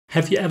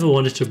Have you ever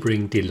wanted to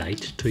bring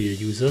delight to your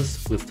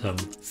users with some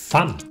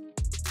fun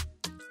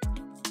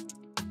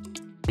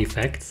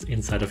effects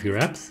inside of your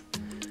apps?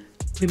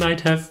 We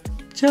might have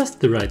just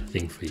the right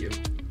thing for you.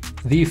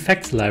 The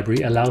effects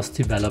library allows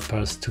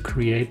developers to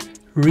create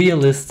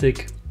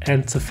realistic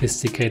and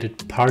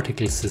sophisticated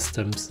particle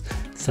systems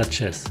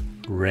such as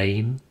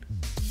rain,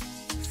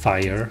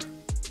 fire,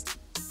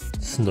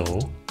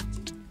 snow,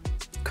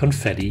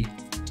 confetti,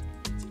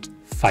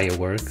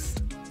 fireworks,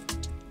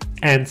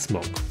 and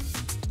smoke,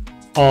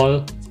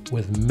 all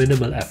with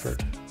minimal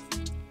effort.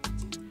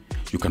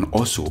 You can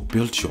also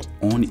build your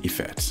own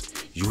effects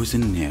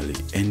using nearly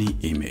any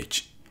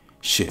image,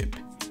 shape,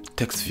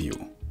 text view,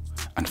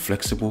 and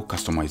flexible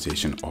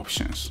customization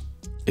options.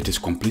 It is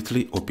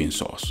completely open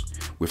source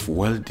with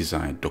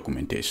well-designed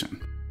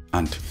documentation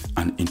and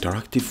an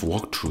interactive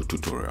walkthrough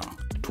tutorial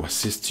to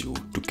assist you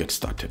to get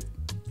started.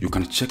 You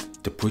can check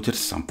the project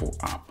sample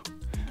app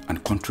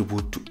and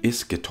contribute to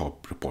its GitHub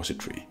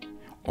repository,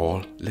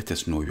 or let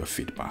us know your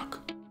feedback.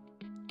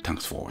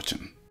 Thanks for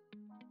watching.